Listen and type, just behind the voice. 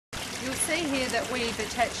You'll see here that we've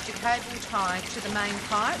attached a cable tie to the main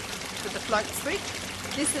pipe with the float switch.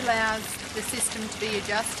 This allows the system to be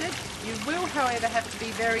adjusted. You will, however, have to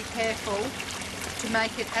be very careful to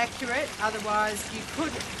make it accurate, otherwise you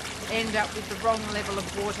could end up with the wrong level of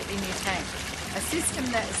water in your tank. A system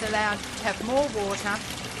that is allowed to have more water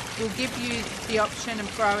will give you the option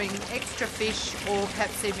of growing extra fish or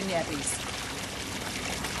perhaps even yabbies.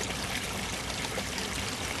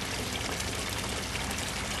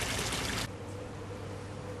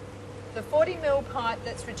 The 40mm pipe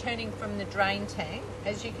that's returning from the drain tank,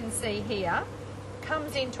 as you can see here,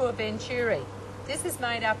 comes into a venturi. This is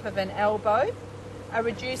made up of an elbow, a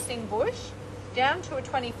reducing bush, down to a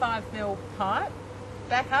 25mm pipe,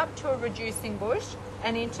 back up to a reducing bush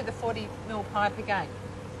and into the 40mm pipe again.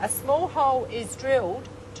 A small hole is drilled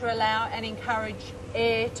to allow and encourage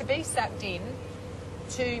air to be sucked in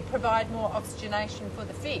to provide more oxygenation for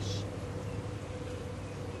the fish.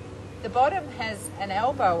 The bottom has an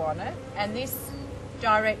elbow on it, and this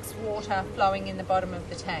directs water flowing in the bottom of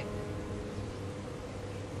the tank.